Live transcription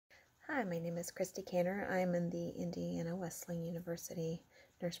Hi, my name is Christy Canner. I'm in the Indiana Wesleyan University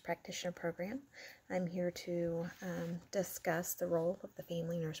Nurse Practitioner program. I'm here to discuss the role of the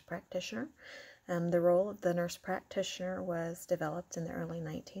family nurse practitioner. The role of the nurse practitioner was developed in the early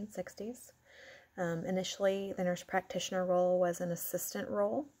 1960s. Initially, the nurse practitioner role was an assistant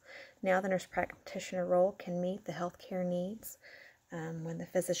role. Now the nurse practitioner role can meet the healthcare needs when the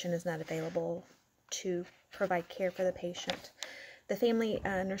physician is not available to provide care for the patient. The family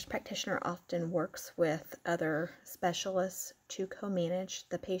nurse practitioner often works with other specialists to co-manage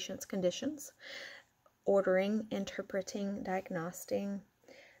the patient's conditions, ordering, interpreting, diagnosing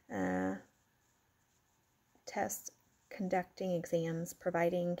tests, conducting exams,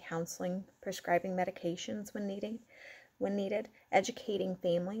 providing counseling, prescribing medications when needed, educating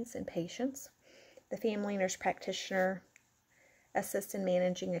families and patients. The family nurse practitioner assists in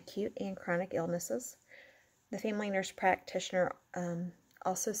managing acute and chronic illnesses. The family nurse practitioner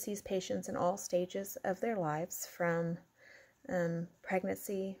also sees patients in all stages of their lives, from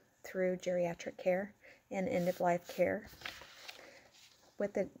pregnancy through geriatric care and end-of-life care.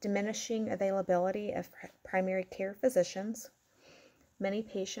 With the diminishing availability of primary care physicians, many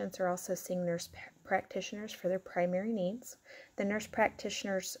patients are also seeing nurse practitioners for their primary needs. The nurse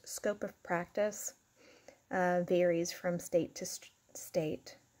practitioner's scope of practice varies from state to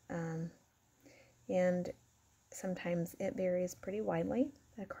state, and sometimes it varies pretty widely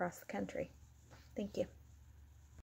across the country. Thank you.